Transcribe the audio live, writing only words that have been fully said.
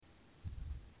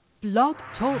Blog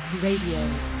Talk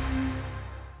Radio.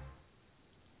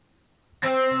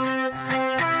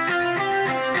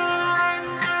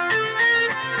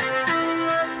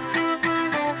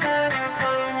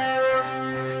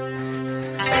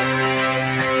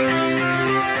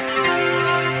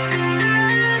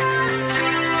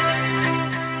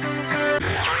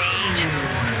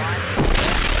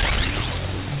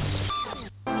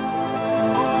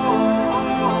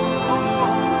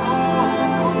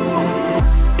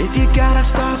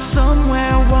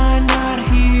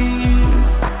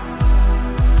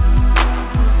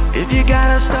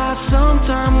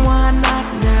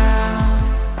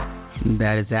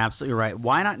 That is absolutely right.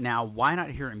 Why not now? Why not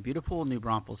here in beautiful New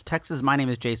Braunfels, Texas? My name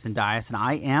is Jason Dias, and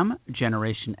I am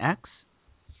Generation X.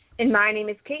 And my name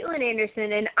is Caitlin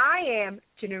Anderson, and I am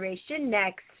Generation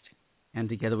Next. And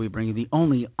together we bring you the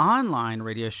only online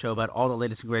radio show about all the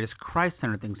latest and greatest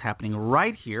Christ-centered things happening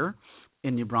right here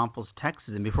in New Braunfels, Texas.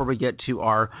 And before we get to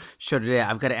our show today,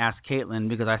 I've got to ask Caitlin,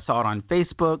 because I saw it on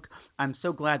Facebook. I'm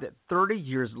so glad that 30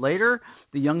 years later,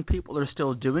 the young people are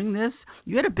still doing this.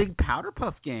 You had a big Powder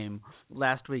Puff game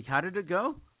last week. How did it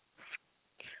go?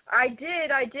 I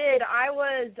did. I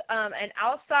was an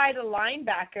outside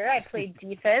linebacker. I played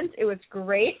defense. It was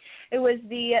great. It was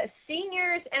the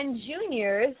seniors and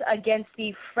juniors against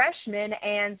the freshmen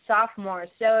and sophomores.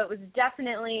 So it was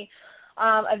definitely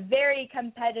a very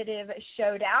competitive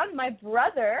showdown.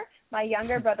 My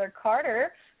younger brother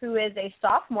Carter, who is a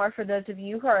sophomore, for those of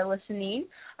you who are listening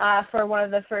for one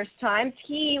of the first times,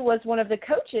 he was one of the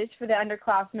coaches for the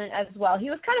underclassmen as well. He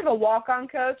was kind of a walk-on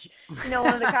coach,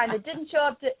 one of the kind that didn't show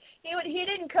up to he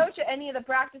didn't coach at any of the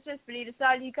practices, but he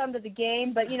decided he'd come to the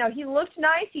game. But he looked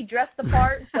nice, he dressed the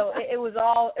part, so it was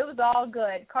all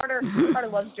good. Carter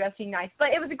loves dressing nice, but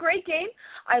it was a great game.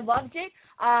 I loved it.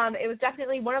 It was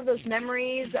definitely one of those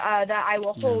memories that I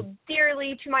will hold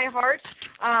dearly to my heart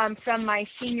from my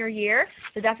senior year.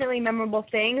 So definitely a memorable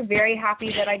thing. Very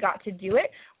happy that I got to do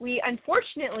it. We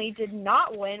unfortunately did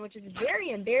not win, which is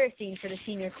very embarrassing for the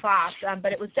senior class,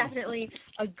 but it was definitely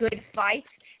a good fight,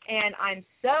 and I'm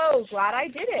so glad I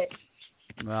did it.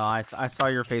 Well, I saw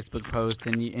your Facebook post,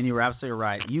 and you were absolutely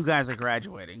right. You guys are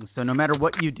graduating, so no matter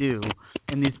what you do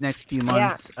in these next few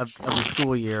months of the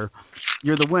school year,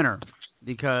 you're the winner.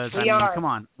 Because, come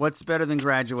on, what's better than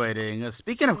graduating?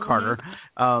 Speaking of Carter,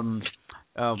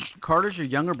 Carter's your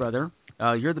younger brother.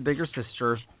 You're the bigger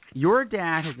sister. Your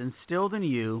dad has instilled in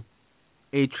you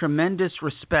a tremendous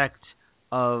respect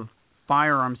of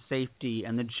firearm safety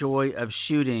and the joy of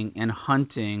shooting and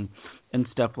hunting and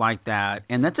stuff like that.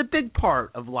 And that's a big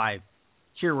part of life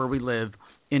here where we live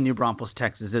in New Braunfels,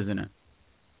 Texas, isn't it?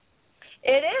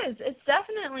 It is. It's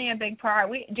definitely a big part.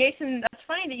 Jason, that's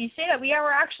funny that you say that. We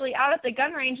were actually out at the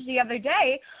gun range the other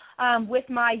day with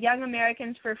my Young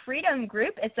Americans for Freedom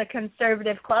group. It's a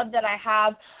conservative club that I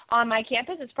have on my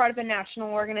campus. It's part of a national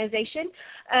organization.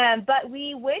 But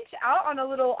we went out on a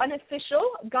little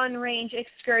unofficial gun range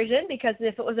excursion, because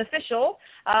if it was official,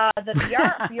 the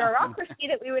bureaucracy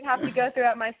that we would have to go through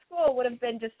at my school would have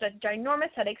been just a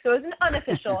ginormous headache. So it was an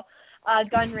unofficial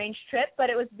gun range trip, but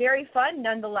it was very fun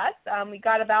nonetheless. We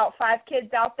got about 5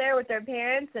 kids out there with their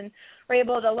parents, and were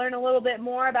able to learn a little bit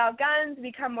more about guns,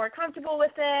 become more comfortable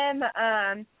with them,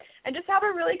 and just have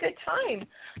a really good time.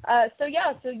 So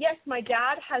yes, my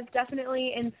dad has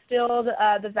definitely instilled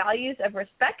the values of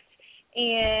respect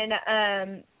and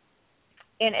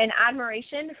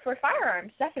admiration for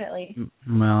firearms, definitely.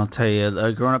 Well, I'll tell you,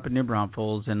 growing up in New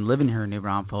Braunfels and living here in New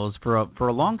Braunfels for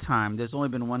a long time, there's only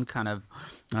been one kind of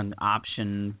an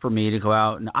option for me to go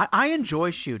out, and I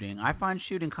enjoy shooting. I find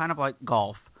shooting kind of like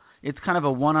golf. It's kind of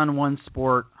a one-on-one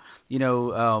sport.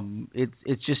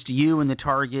 It's just you and the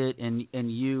target, and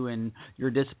you and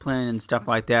your discipline and stuff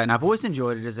like that. And I've always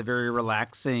enjoyed it as a very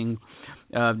relaxing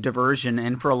diversion.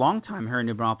 And for a long time here in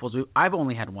New Braunfels, I've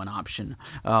only had one option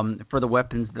for the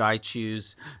weapons that I choose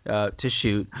to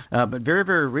shoot. But very,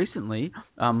 very recently,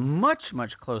 much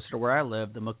closer to where I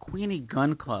live, the McQueeny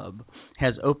Gun Club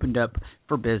has opened up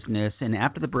for business. And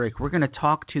after the break, we're going to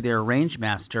talk to their range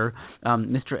master,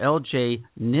 Mr. L.J.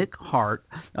 Nick Hart.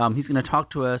 He's going to talk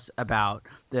to us about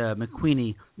the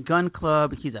McQueeny Gun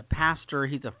Club. He's a pastor.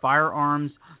 He's a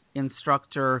firearms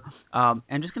instructor.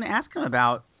 And just going to ask him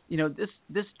about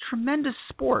this tremendous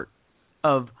sport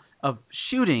of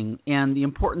shooting and the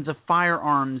importance of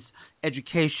firearms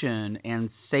education and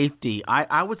safety.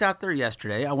 I was out there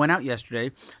yesterday. I went out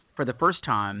yesterday for the first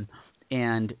time,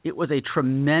 and it was a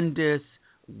tremendous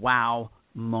wow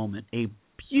moment. A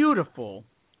beautiful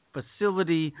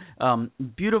facility,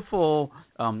 beautiful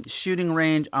shooting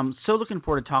range. I'm so looking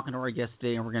forward to talking to our guest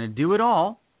today, and we're going to do it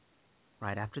all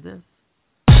right after this.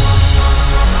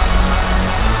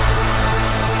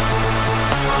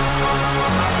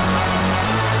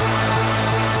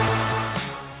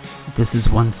 is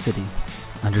One City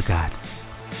Under God.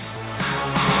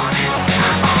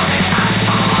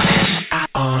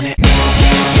 On it.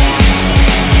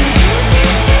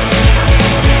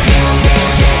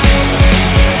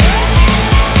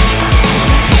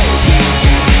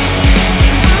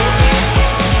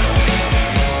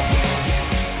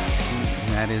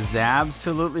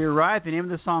 Absolutely right. The name of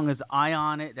the song is Eye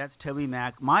on It. That's Toby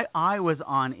Mac. My eye was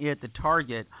on it, the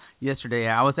target, yesterday.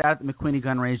 I was at the McQueeny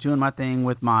Gun Range doing my thing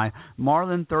with my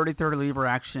Marlin 30-30 lever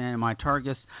action and my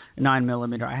Targus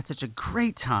 9mm. I had such a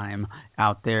great time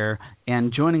out there.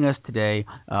 And joining us today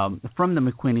from the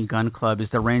McQueeny Gun Club is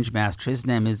the range master. His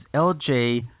name is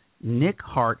L.J. Nick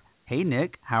Hart. Hey,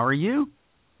 Nick, how are you?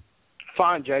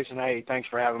 Fine, Jason. Hey, thanks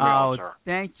for having me on, sir.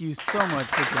 Thank you so much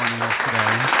for joining us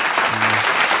today.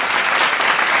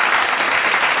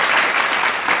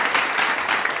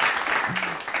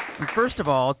 And first of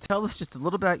all, tell us just a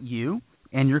little about you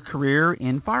and your career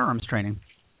in firearms training.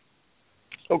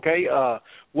 Okay.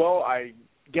 Well, I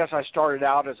guess I started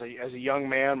out as a young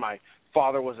man. My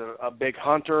father was a big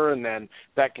hunter, and then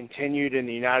that continued in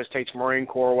the United States Marine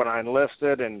Corps when I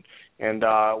enlisted, and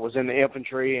was in the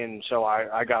infantry, and so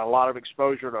I got a lot of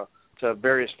exposure to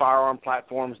various firearm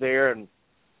platforms there. And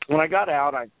when I got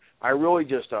out, I really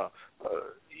just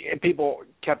and people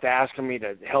kept asking me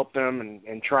to help them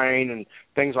and train and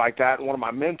things like that. And one of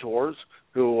my mentors,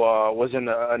 who was an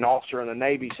officer in the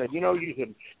Navy, said, you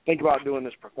should think about doing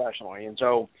this professionally. And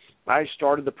so I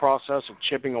started the process of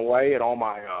chipping away at all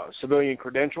my civilian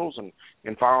credentials and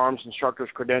firearms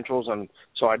instructor's credentials. And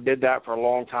so I did that for a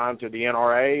long time through the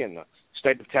NRA and the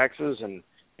state of Texas.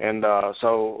 And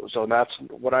so that's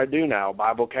what I do now.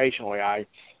 Bivocationally,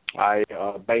 I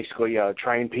basically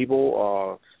train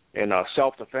people in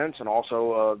self-defense and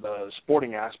also the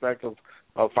sporting aspect of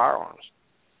firearms.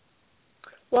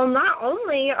 Well, not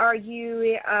only are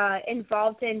you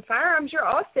involved in firearms, you're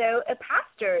also a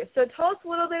pastor. So tell us a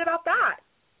little bit about that.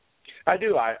 I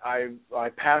do. I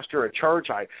pastor a church.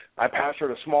 I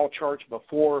pastored a small church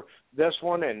before this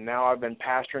one, and now I've been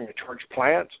pastoring a church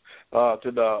plant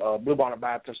through the Bluebonnet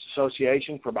Baptist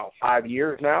Association for about 5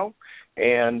 years now.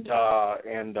 And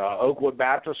Oakwood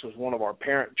Baptist was one of our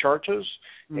parent churches,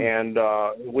 and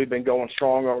we've been going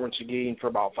strong over in Seguin for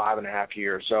about 5.5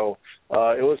 years. So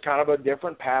it was kind of a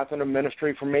different path in the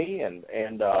ministry for me,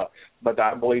 but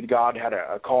I believe God had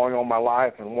a calling on my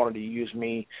life and wanted to use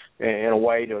me in a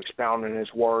way to expound in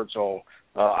His Word. So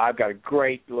I've got a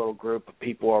great little group of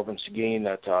people over in Seguin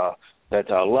that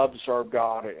love to serve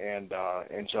God, and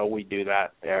so we do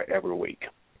that every week.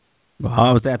 Well,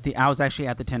 I was actually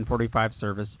at the 1045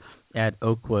 service at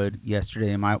Oakwood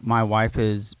yesterday. My wife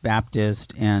is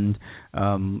Baptist, and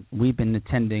we've been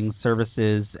attending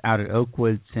services out at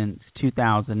Oakwood since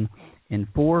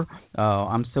 2004.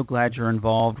 I'm so glad you're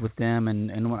involved with them.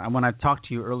 And when I talked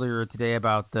to you earlier today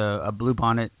about the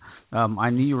Bluebonnet, I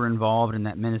knew you were involved in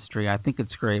that ministry. I think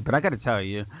it's great. But I got to tell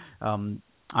you,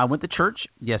 I went to church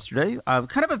yesterday,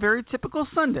 kind of a very typical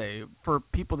Sunday for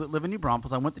people that live in New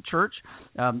Braunfels. I went to church,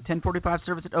 1045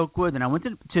 service at Oakwood, and I went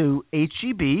to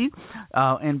H-E-B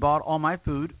and bought all my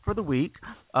food for the week.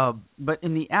 But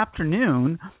in the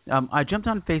afternoon, I jumped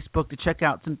on Facebook to check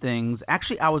out some things.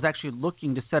 Actually, I was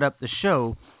looking to set up the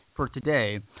show for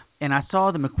today, and I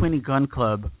saw the McQueeny Gun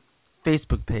Club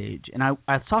Facebook page, and I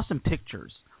saw some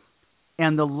pictures.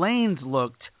 And the lanes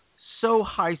looked so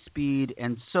high speed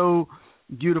and so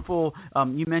beautiful.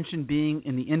 You mentioned being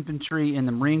in the infantry in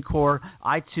the Marine Corps.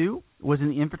 I, too, was in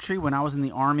the infantry when I was in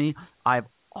the Army. I've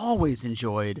always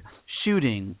enjoyed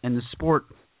shooting and the sport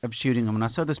of shooting. And when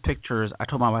I saw those pictures, I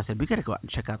told my wife, I said, we got to go out and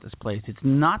check out this place. It's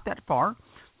not that far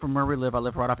from where we live. I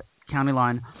live right off County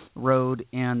Line Road,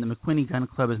 and the McQueeny Gun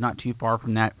Club is not too far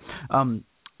from that.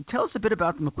 Tell us a bit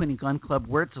about the McQueeny Gun Club,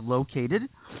 where it's located,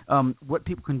 what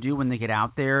people can do when they get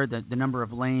out there, the number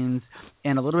of lanes,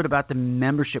 and a little bit about the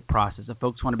membership process if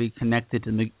folks want to be connected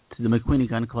to the McQueeny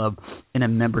Gun Club in a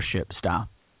membership style.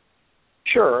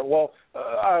 Sure. Well,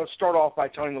 I'll start off by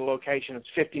telling the location. It's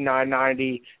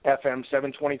 5990 FM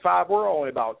 725. We're only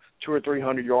about 200 or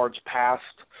 300 yards past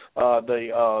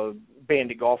the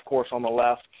Bandit Golf Course on the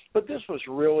left. But this was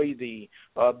really the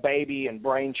baby and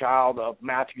brainchild of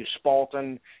Matthew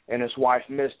Spalton and his wife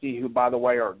Misty, who, by the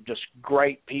way, are just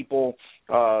great people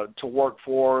to work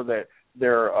for. That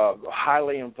they're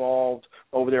highly involved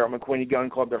over there at McQueeny Gun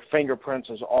Club. Their fingerprints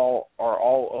are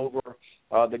all over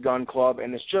the gun club,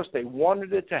 and it's just they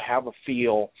wanted it to have a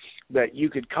feel that you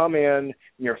could come in, and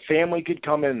your family could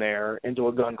come in there into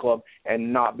a gun club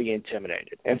and not be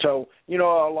intimidated. And so, a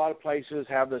lot of places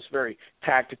have this very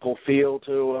tactical feel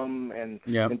to them and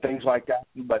things like that.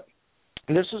 But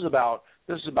this is about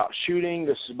This is about shooting.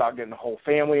 This is about getting the whole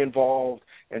family involved.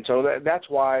 And so that's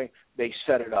why they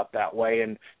set it up that way.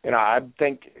 And I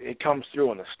think it comes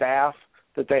through in the staff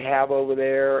that they have over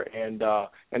there and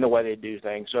the way they do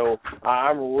things. So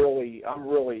I'm really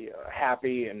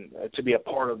happy and to be a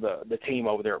part of the team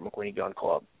over there at McQueeny Gun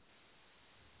Club.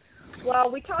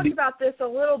 Well, we talked about this a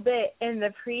little bit in the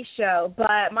pre-show,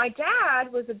 but my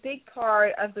dad was a big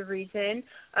part of the reason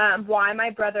why my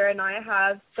brother and I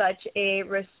have such a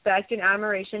respect and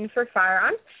admiration for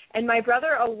firearms. And my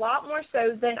brother a lot more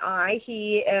so than I.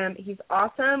 He's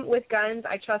awesome with guns.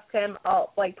 I trust him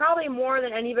probably more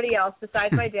than anybody else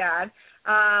besides my dad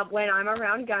when I'm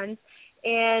around guns.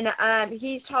 And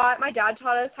my dad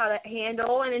taught us how to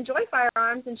handle and enjoy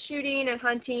firearms and shooting and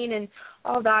hunting and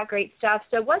all that great stuff.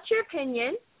 So what's your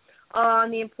opinion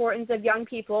on the importance of young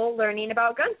people learning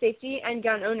about gun safety and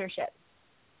gun ownership?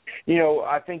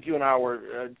 I think you and I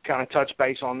were kind of touch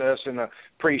base on this in the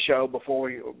pre-show before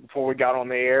we got on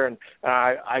the air, and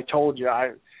I told you,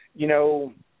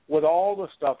 with all the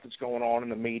stuff that's going on in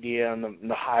the media and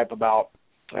the hype about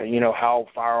how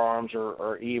firearms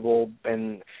are evil,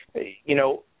 and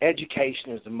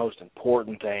education is the most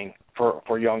important thing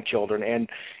for young children,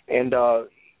 and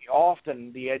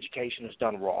often the education is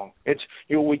done wrong. It's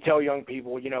we tell young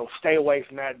people, stay away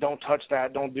from that, don't touch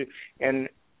that, don't do, and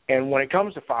when it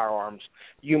comes to firearms,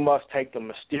 you must take the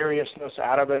mysteriousness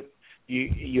out of it.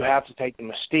 You have to take the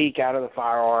mystique out of the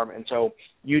firearm, and so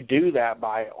you do that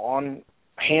by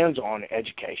hands-on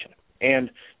education. And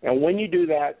when you do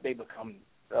that, they become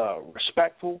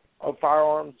respectful of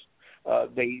firearms.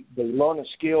 They learn a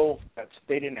skill that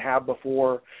they didn't have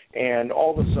before, and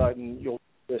all of a sudden you'll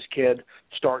see this kid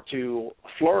start to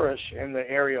flourish in the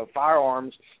area of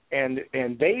firearms, and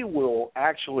they will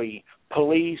actually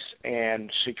police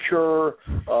and secure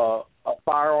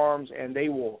firearms, and they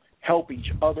will help each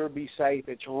other be safe.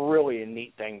 It's really a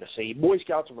neat thing to see. Boy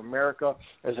Scouts of America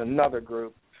is another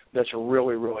group that's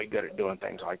really, really good at doing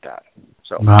things like that.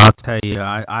 So I'll tell you,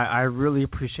 I really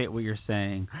appreciate what you're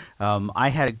saying. I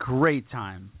had a great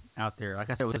time out there. Like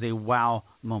I said, it was a wow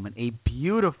moment, a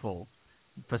beautiful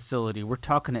facility. We're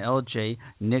talking to LJ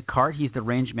Nick Hart. He's the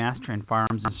range master and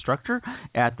firearms instructor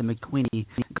at the McQueeny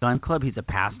Gun Club. He's a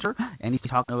pastor, and he's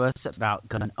talking to us about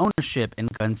gun ownership and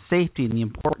gun safety and the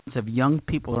importance of young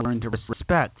people learning to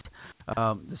respect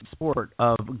the sport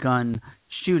of gun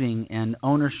shooting and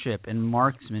ownership and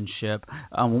marksmanship.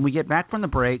 When we get back from the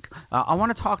break, I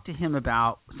want to talk to him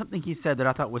about something he said that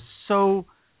I thought was so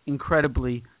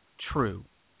incredibly true.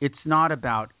 It's not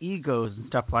about egos and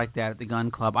stuff like that at the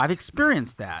gun club. I've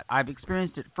experienced that. I've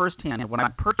experienced it firsthand when I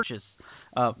purchased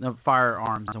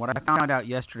firearms. And what I found out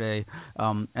yesterday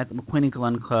at the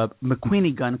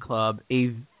McQueeny Gun Club,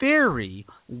 a very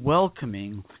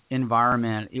welcoming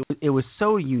environment. It was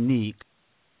so unique.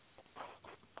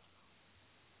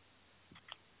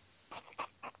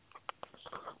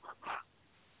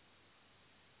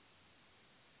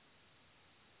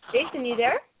 Jason, you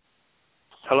there?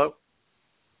 Hello?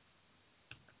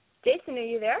 Jason, are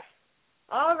you there?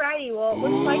 All righty. Well, it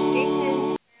looks like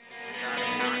Jason...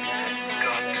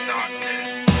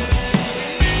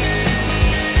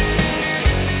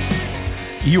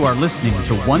 You are listening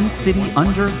to One City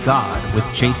Under God with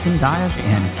Jason Dias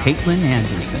and Caitlin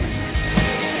Anderson.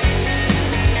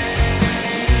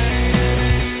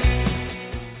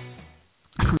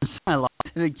 I lost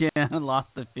it again. Lost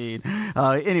the feed.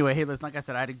 Anyway, hey, listen, like I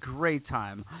said, I had a great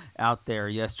time out there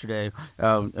yesterday,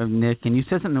 Nick, and you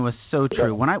said something that was so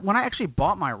true. When I actually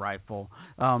bought my rifle,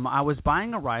 I was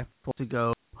buying a rifle to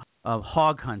go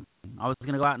hog hunting. I was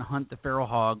going to go out and hunt the feral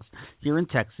hogs here in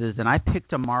Texas, and I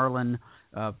picked a Marlin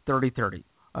 30-30.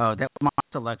 That was my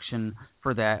selection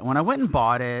for that. When I went and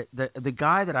bought it, the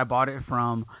guy that I bought it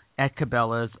from at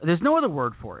Cabela's, there's no other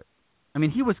word for it. I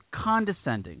mean, he was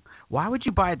condescending. Why would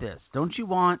you buy this? Don't you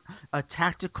want a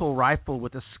tactical rifle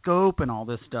with a scope and all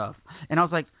this stuff? And I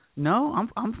was like, no,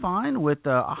 I'm fine with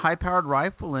a high-powered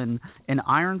rifle and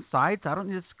iron sights. I don't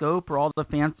need a scope or all the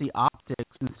fancy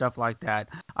optics and stuff like that.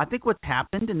 I think what's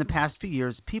happened in the past few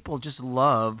years, people just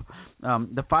love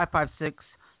the 5.56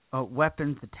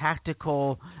 weapons, the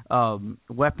tactical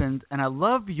weapons, and I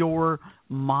love your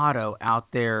motto out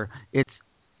there. It's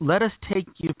let us take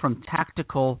you from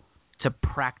tactical to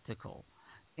practical.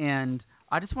 And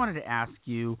I just wanted to ask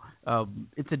you,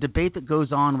 it's a debate that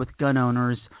goes on with gun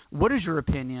owners. What is your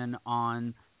opinion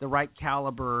on the right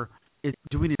caliber?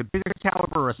 Do we need a bigger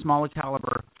caliber or a smaller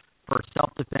caliber for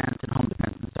self-defense and home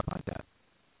defense and stuff like that?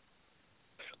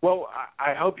 Well,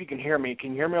 I hope you can hear me.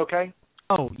 Can you hear me okay?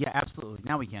 Oh, yeah, absolutely.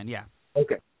 Now we can, yeah.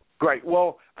 Okay, great.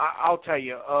 Well, I'll tell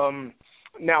you,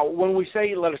 now, when we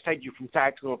say let us take you from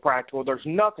tactical to practical, there's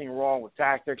nothing wrong with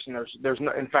tactics, and there's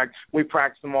no, in fact, we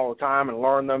practice them all the time and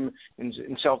learn them in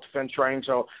self-defense training.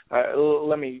 So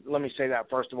let me say that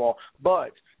first of all.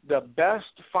 But the best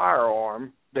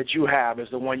firearm that you have is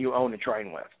the one you own and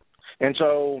train with. And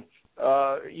so,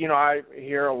 I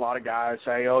hear a lot of guys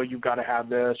say, "Oh, you've got to have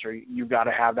this or you've got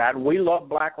to have that." And we love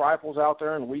black rifles out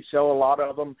there, and we sell a lot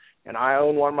of them. And I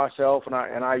own one myself, and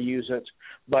I use it.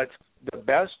 But the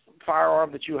best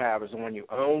firearm that you have is the one you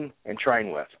own and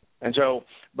train with. And so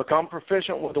become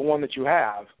proficient with the one that you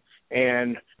have,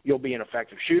 and you'll be an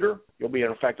effective shooter, you'll be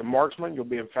an effective marksman, you'll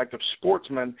be an effective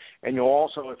sportsman, and you'll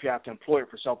also, if you have to employ it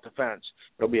for self-defense,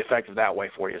 it'll be effective that way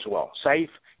for you as well. Safe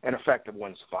and effective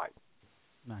wins the fight.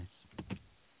 Nice.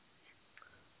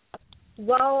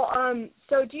 Well,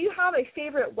 so do you have a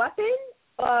favorite weapon?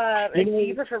 Do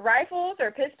you prefer rifles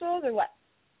or pistols or what?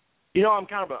 I'm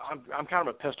kind of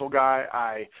a pistol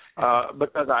guy.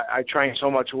 Because I train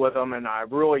so much with them, and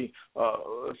I've really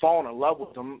fallen in love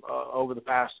with them over the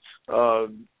past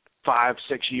 5-6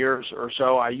 years or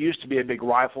so. I used to be a big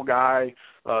rifle guy,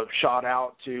 shot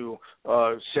out to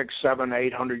 600, 700,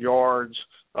 800 yards.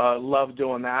 Love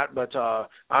doing that, but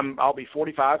I'll be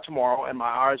 45 tomorrow, and my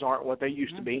eyes aren't what they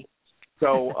used to be.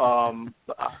 So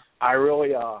I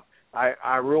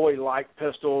really like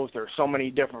pistols. There's so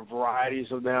many different varieties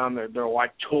of them. They're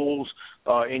like tools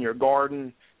in your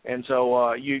garden. And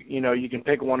so you can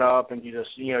pick one up, and you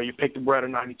pick the Beretta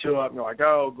 92 up, and you're like,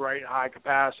 oh, great, high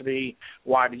capacity,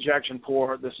 wide ejection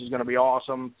port. This is going to be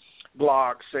awesome.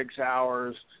 Glock, 6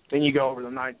 hours. Then you go over you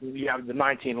have the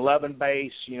 1911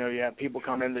 base. You have people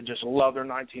come in that just love their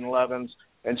 1911s.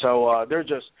 And so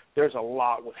there's a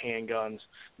lot with handguns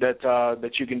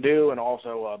that you can do and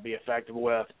also be effective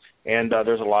with, and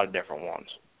there's a lot of different ones.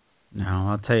 No,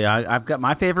 I'll tell you, I've got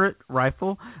my favorite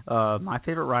rifle. My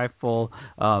favorite rifle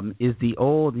is the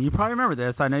old. You probably remember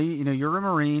this. I know you're a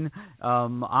Marine.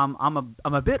 I'm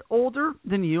a bit older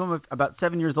than you. I'm about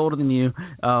 7 years older than you.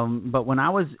 But when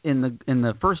I was in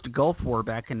the first Gulf War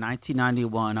back in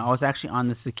 1991, I was actually on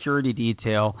the security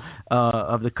detail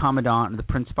of the commandant of the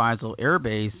Prince Faisal Air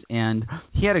Base, and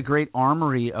he had a great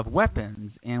armory of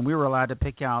weapons, and we were allowed to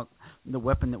pick out the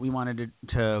weapon that we wanted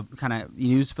to kind of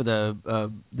use for the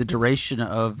duration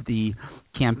of the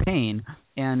campaign.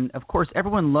 And, of course,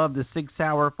 everyone loved the Sig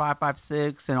Sauer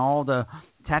 5.56 and all the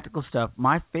tactical stuff.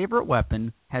 My favorite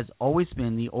weapon has always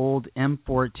been the old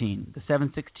M14, the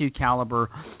 7.62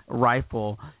 caliber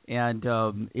rifle. And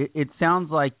it sounds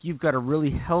like you've got a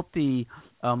really healthy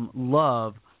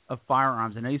love of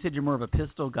firearms. I know you said you're more of a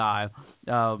pistol guy,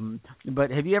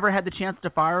 but have you ever had the chance to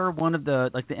fire one of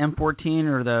the M14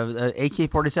 or the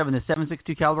AK-47, the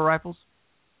 7.62 caliber rifles?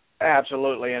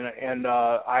 Absolutely, and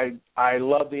I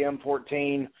love the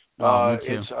M14. Me too.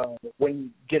 It's when you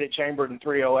get it chambered in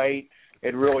 .308,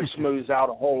 it really smooths out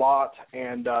a whole lot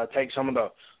and takes some of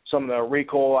the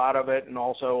recoil out of it, and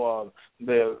also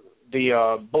the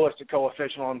ballistic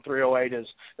coefficient on .308 is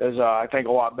I think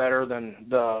a lot better than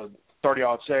the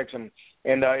 30-06, and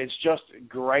it's just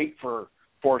great for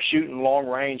shooting long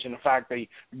range. And in fact, they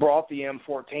brought the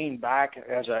M14 back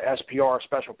as a SPR,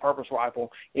 special purpose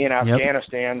rifle, in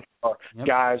Afghanistan for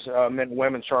guys, men and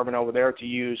women serving over there to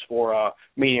use for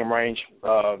medium range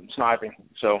sniping.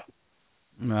 So.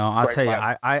 Well, I'll tell you,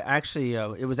 I actually,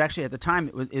 it was actually at the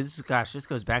time, this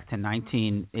goes back to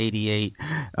 1988.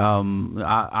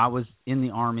 I was in the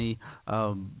Army.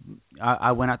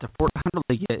 I went out to Fort Hunter.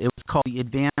 It was called the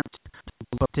Advanced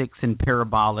Ballistics and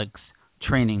Parabolics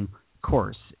Training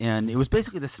Course, and it was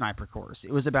basically the sniper course.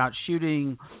 It was about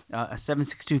shooting a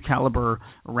 7.62 caliber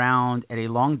round at a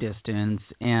long distance,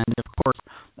 and of course,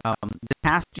 this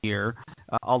past year,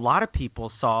 a lot of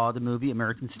people saw the movie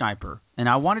American Sniper, and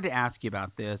I wanted to ask you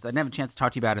about this. I didn't have a chance to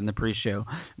talk to you about it in the pre-show,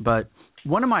 but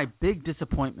one of my big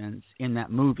disappointments in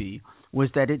that movie was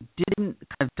that it didn't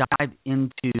kind of dive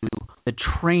into the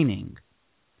training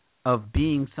of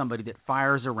being somebody that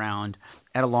fires around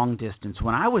at a long distance.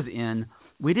 When I was in,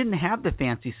 we didn't have the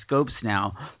fancy scopes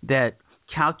now that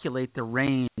calculate the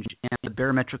range and the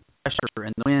barometric pressure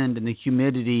and the wind and the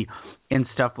humidity and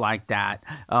stuff like that.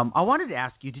 I wanted to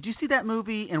ask you, did you see that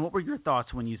movie, and what were your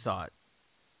thoughts when you saw it?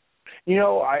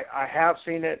 I have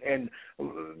seen it, and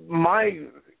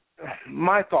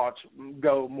my thoughts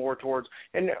go more towards,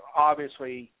 and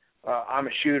obviously I'm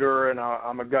a shooter and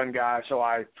I'm a gun guy, so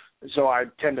I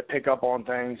tend to pick up on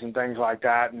things and things like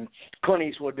that. And Clint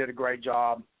Eastwood did a great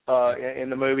job in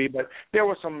the movie, but there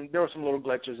were some little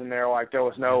glitches in there, like there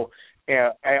was no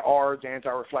ARs,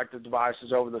 anti-reflective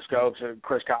devices over the scopes.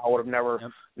 Chris Kyle would have never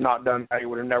not done that. He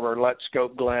would have never let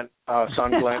scope glint,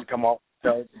 sun glint come off.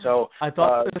 So I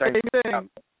thought the same thing.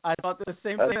 I thought the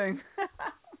same thing.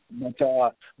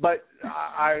 But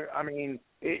I mean,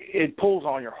 it pulls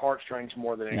on your heartstrings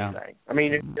more than anything.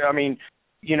 Yeah. I mean,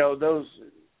 you know, those.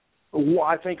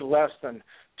 I think less than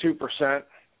 2%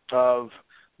 of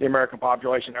the American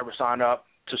population ever sign up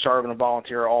to serve in a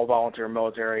all volunteer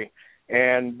military,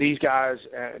 and these guys,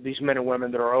 these men and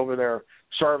women that are over there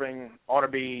serving, ought to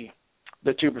be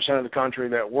the 2% of the country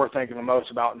that we're thinking the most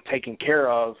about and taking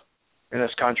care of in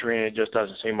this country, and it just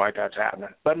doesn't seem like that's happening.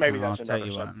 But maybe that's another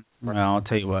subject. Well, I'll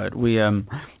tell you what. We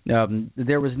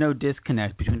there was no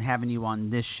disconnect between having you on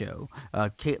this show.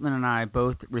 Caitlin and I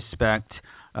both respect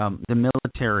the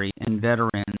military and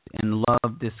veterans and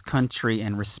love this country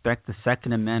and respect the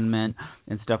Second Amendment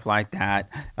and stuff like that.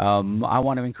 I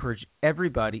want to encourage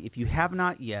everybody, if you have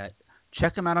not yet,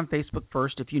 check them out on Facebook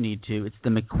first if you need to. It's the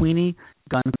McQueeny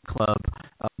Gun Club.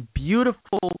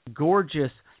 Beautiful,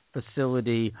 gorgeous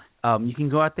facility. You can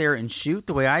go out there and shoot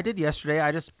the way I did yesterday.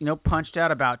 I just, punched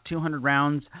out about 200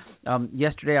 rounds.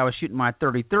 Yesterday I was shooting my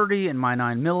 30-30 and my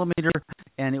 9mm,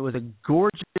 and it was a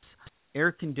gorgeous,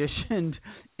 air-conditioned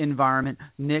environment.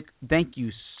 Nick, thank you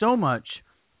so much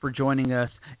for joining us,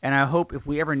 and I hope if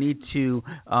we ever need to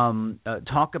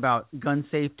talk about gun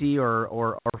safety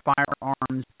or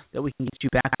firearms, that we can get you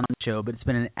back on the show. But it's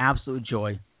been an absolute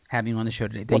joy having you on the show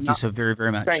today. Thank you so very,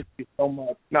 very much. Thank you so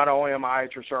much. Not only am I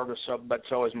at your service, but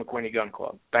so is McQueeny Gun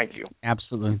Club. Thank you.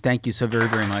 Absolutely. Thank you so very,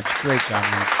 very much. Great job,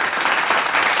 man.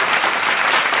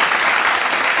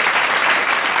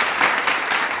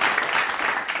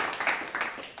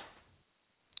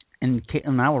 And Caitlin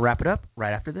and I will wrap it up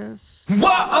right after this.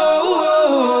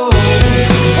 Whoa!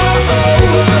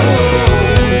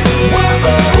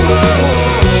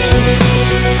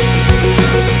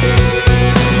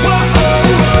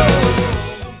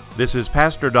 This is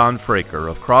Pastor Don Fraker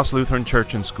of Cross Lutheran Church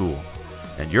and School,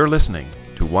 and you're listening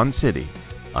to One City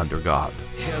Under God.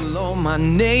 Hello, my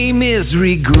name is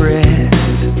Regret.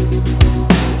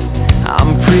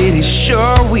 I'm pretty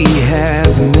sure we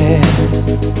have met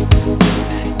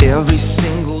every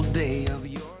single day of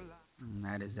your life.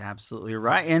 That is absolutely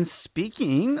right. And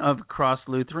speaking of Cross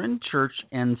Lutheran Church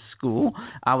and School,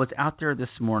 I was out there this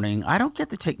morning. I don't get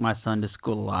to take my son to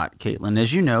school a lot, Caitlin.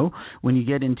 As you know, when you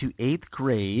get into 8th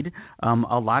grade,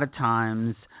 a lot of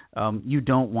times you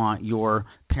don't want your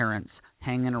parents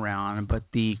hanging around, but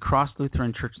the Cross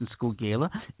Lutheran Church and School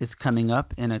Gala is coming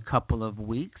up in a couple of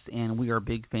weeks, and we are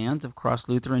big fans of Cross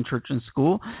Lutheran Church and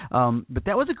School. But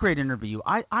that was a great interview.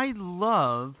 I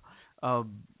love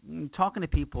talking to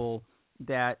people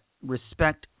that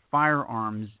respect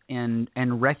firearms and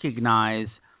recognize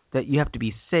that you have to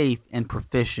be safe and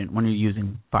proficient when you're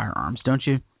using firearms, don't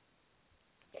you?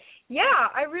 Yeah,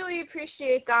 I really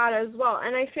appreciate that as well.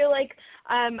 And I feel like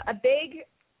a big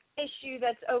issue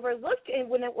that's overlooked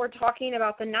when we're talking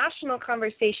about the national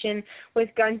conversation with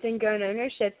guns and gun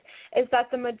ownership is that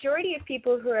the majority of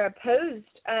people who are opposed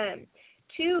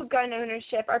to gun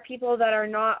ownership are people that are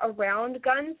not around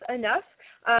guns enough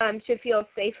to feel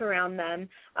safe around them,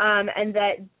 and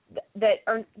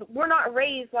we're not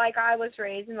raised like I was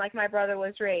raised and like my brother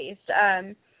was raised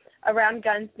around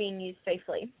guns being used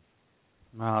safely.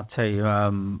 Well, I'll tell you,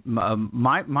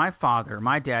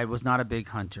 my dad was not a big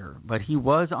hunter, but he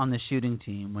was on the shooting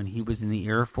team when he was in the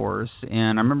Air Force.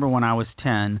 And I remember when I was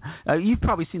 10, you've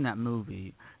probably seen that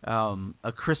movie,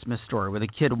 A Christmas Story, where the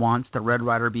kid wants the Red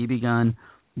Ryder BB gun.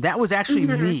 That was actually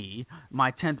me,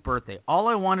 my 10th birthday. All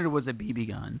I wanted was a BB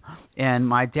gun, and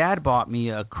my dad bought me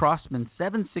a Crossman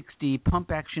 760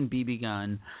 pump-action BB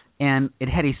gun, and it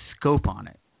had a scope on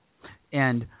it.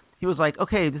 And he was like,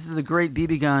 okay, this is a great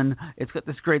BB gun. It's got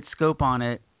this great scope on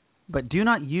it, but do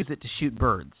not use it to shoot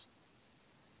birds.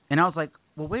 And I was like,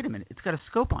 well, wait a minute. It's got a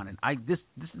scope on it. This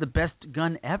is the best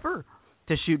gun ever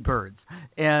to shoot birds.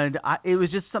 And it was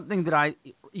just something that I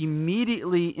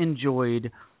immediately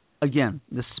enjoyed. Again,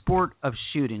 the sport of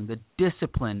shooting, the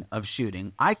discipline of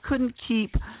shooting. I couldn't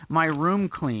keep my room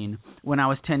clean when I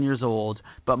was 10 years old,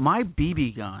 but my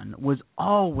BB gun was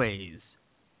always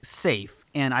safe.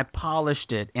 And I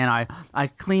polished it, and I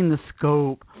cleaned the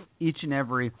scope each and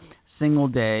every single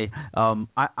day.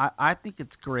 I think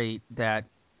it's great that,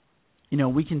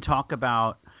 we can talk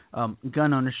about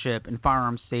gun ownership and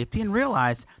firearms safety and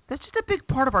realize that's just a big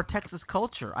part of our Texas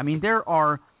culture. I mean,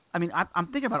 I'm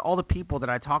thinking about all the people that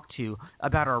I talk to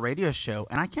about our radio show,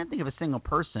 and I can't think of a single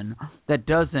person that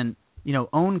doesn't,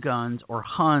 own guns or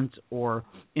hunt or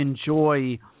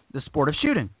enjoy the sport of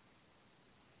shooting.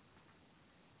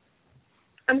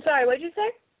 I'm sorry, what did you say?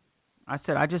 I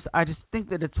said I just think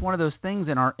that it's one of those things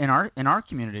in our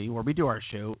community where we do our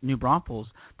show, New Braunfels,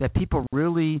 that people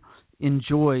really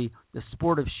enjoy the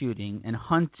sport of shooting and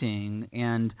hunting,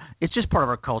 and it's just part of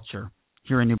our culture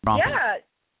here in New Braunfels. Yeah.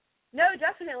 No,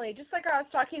 definitely. Just like I was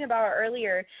talking about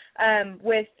earlier,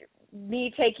 with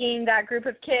me taking that group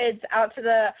of kids out to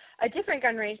a different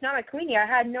gun range, not McQueeny. I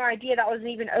had no idea that wasn't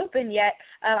even open yet.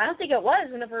 I don't think it was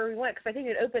whenever we went, because I think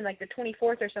it opened like the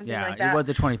 24th or something like that. Yeah, it was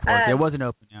the 24th. It wasn't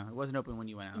open. Yeah, it wasn't open when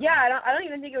you went out. Yeah, I don't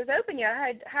even think it was open yet.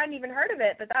 I hadn't even heard of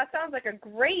it, but that sounds like a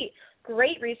great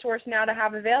resource now to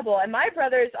have available. And my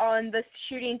brother's on the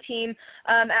shooting team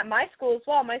at my school as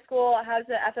well. My school has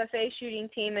the FFA shooting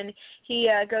team, and he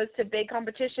goes to big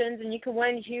competitions, and you can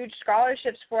win huge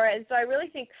scholarships for it. And so I really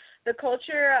think the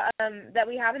culture that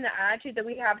we have and the attitude that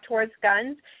we have towards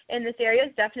guns in this area is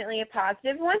definitely a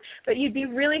positive one, but you'd be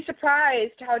really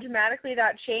surprised how dramatically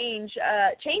that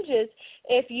changes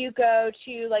if you go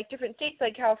to like different states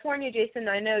like California. Jason,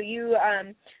 I know you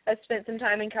have spent some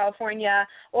time in California,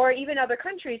 or even other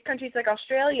countries like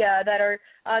Australia that are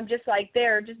just like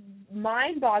they're just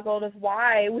mind-boggled of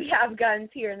why we have guns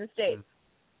here in the States.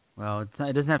 Well,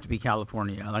 it doesn't have to be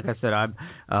California. Like I said,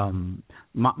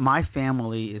 my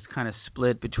family is kind of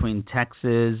split between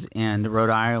Texas and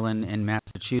Rhode Island and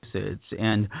Massachusetts.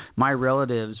 And my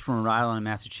relatives from Rhode Island and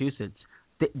Massachusetts,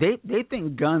 they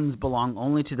think guns belong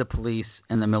only to the police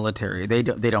and the military.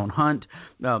 They don't hunt.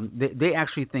 They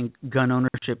actually think gun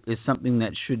ownership is something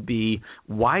that should be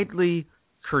widely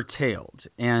curtailed.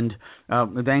 And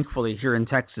thankfully, here in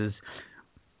Texas,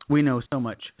 we know so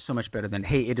much better than,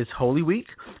 hey, it is Holy Week.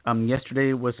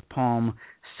 Yesterday was Palm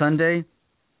Sunday.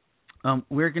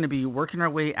 We're going to be working our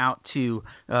way out to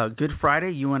Good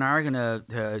Friday. You and I are going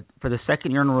to, for the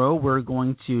second year in a row, we're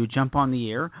going to jump on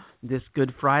the air this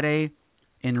Good Friday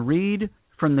and read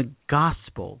from the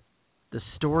Gospel the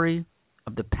story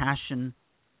of the Passion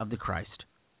of the Christ.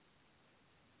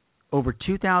 Over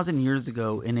 2,000 years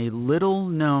ago, in a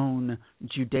little-known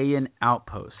Judean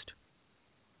outpost,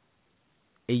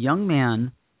 a young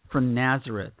man from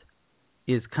Nazareth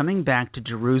is coming back to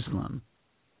Jerusalem,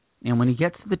 and when he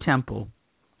gets to the temple,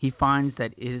 he finds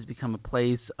that it has become a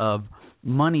place of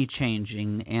money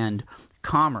changing and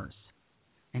commerce,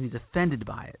 and he's offended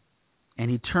by it. And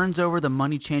he turns over the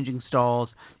money changing stalls,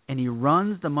 and he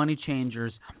runs the money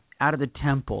changers out of the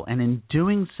temple, and in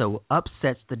doing so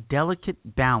upsets the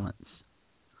delicate balance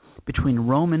between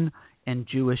Roman and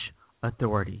Jewish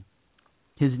authority.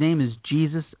 His name is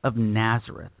Jesus of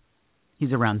Nazareth.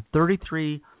 He's around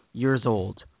 33 years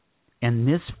old. And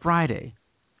this Friday,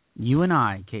 you and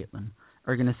I, Caitlin,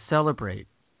 are going to celebrate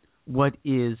what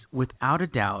is, without a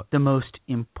doubt, the most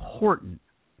important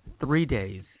 3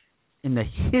 days in the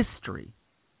history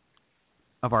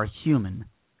of our human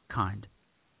kind.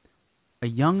 A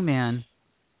young man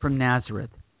from Nazareth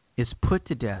is put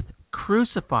to death,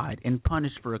 crucified, and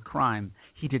punished for a crime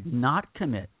he did not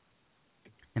commit.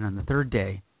 And on the third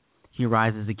day, he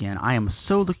rises again. I am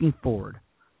so looking forward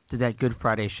to that Good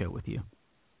Friday show with you.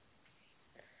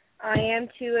 I am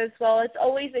too as well. It's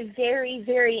always a very,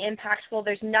 very impactful.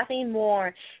 There's nothing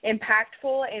more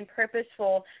impactful and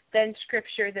purposeful than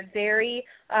Scripture, the very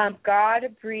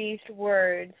God-breathed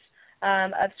words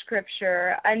of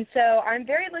Scripture. And so I'm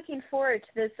very looking forward to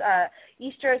this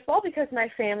Easter as well, because my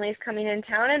family is coming in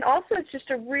town. And also it's just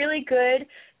a really good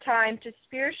time to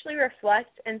spiritually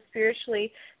reflect and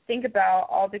spiritually think about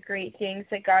all the great things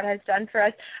that God has done for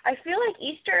us. I feel like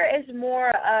Easter is more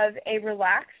of a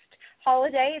relaxed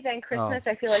holiday than Christmas.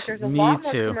 I feel like there's a lot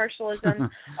more commercialism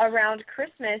around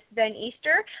Christmas than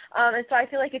Easter. And so I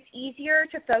feel like it's easier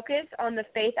to focus on the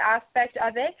faith aspect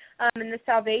of it and the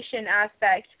salvation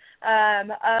aspect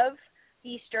of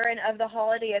Easter and of the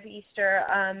holiday of Easter.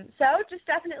 So just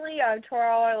definitely to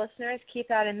all our listeners, keep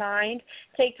that in mind.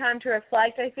 Take time to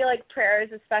reflect. I feel like prayer is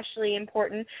especially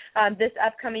important this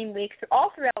upcoming week,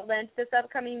 all throughout Lent, this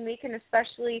upcoming week, and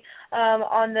especially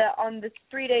on the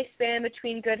 3-day span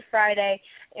between Good Friday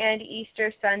and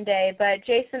Easter Sunday. But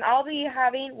Jason,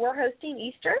 we're hosting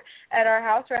Easter at our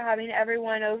house. We're having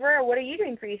everyone over. What are you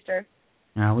doing for Easter?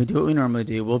 We do what we normally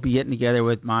do. We'll be getting together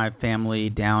with my family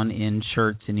down in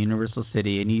Schertz in Universal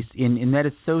City, and that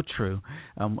is so true,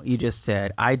 what you just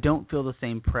said. I don't feel the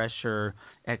same pressure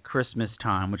at Christmas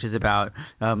time, which is about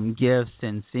gifts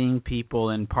and seeing people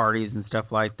and parties and stuff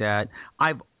like that.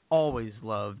 I've always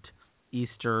loved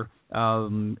Easter,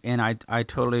 and I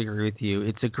totally agree with you.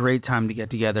 It's a great time to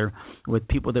get together with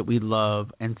people that we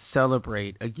love and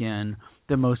celebrate, again,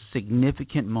 the most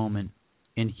significant moment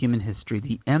in human history,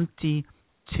 the empty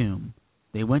tomb.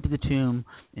 They went to the tomb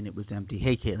and it was empty.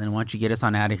 Hey, Caitlin, why don't you get us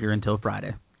on out of here until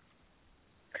Friday?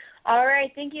 All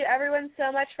right. Thank you, everyone,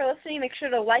 so much for listening. Make sure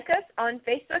to like us on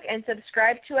Facebook and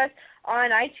subscribe to us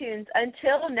on iTunes.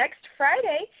 Until next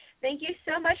Friday, thank you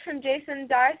so much from Jason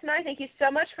Dias and I. Thank you so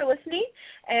much for listening,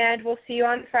 and we'll see you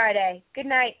on Friday. Good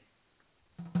night.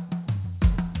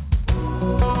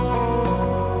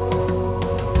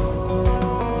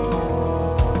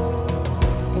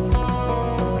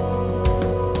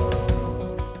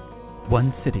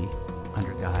 One City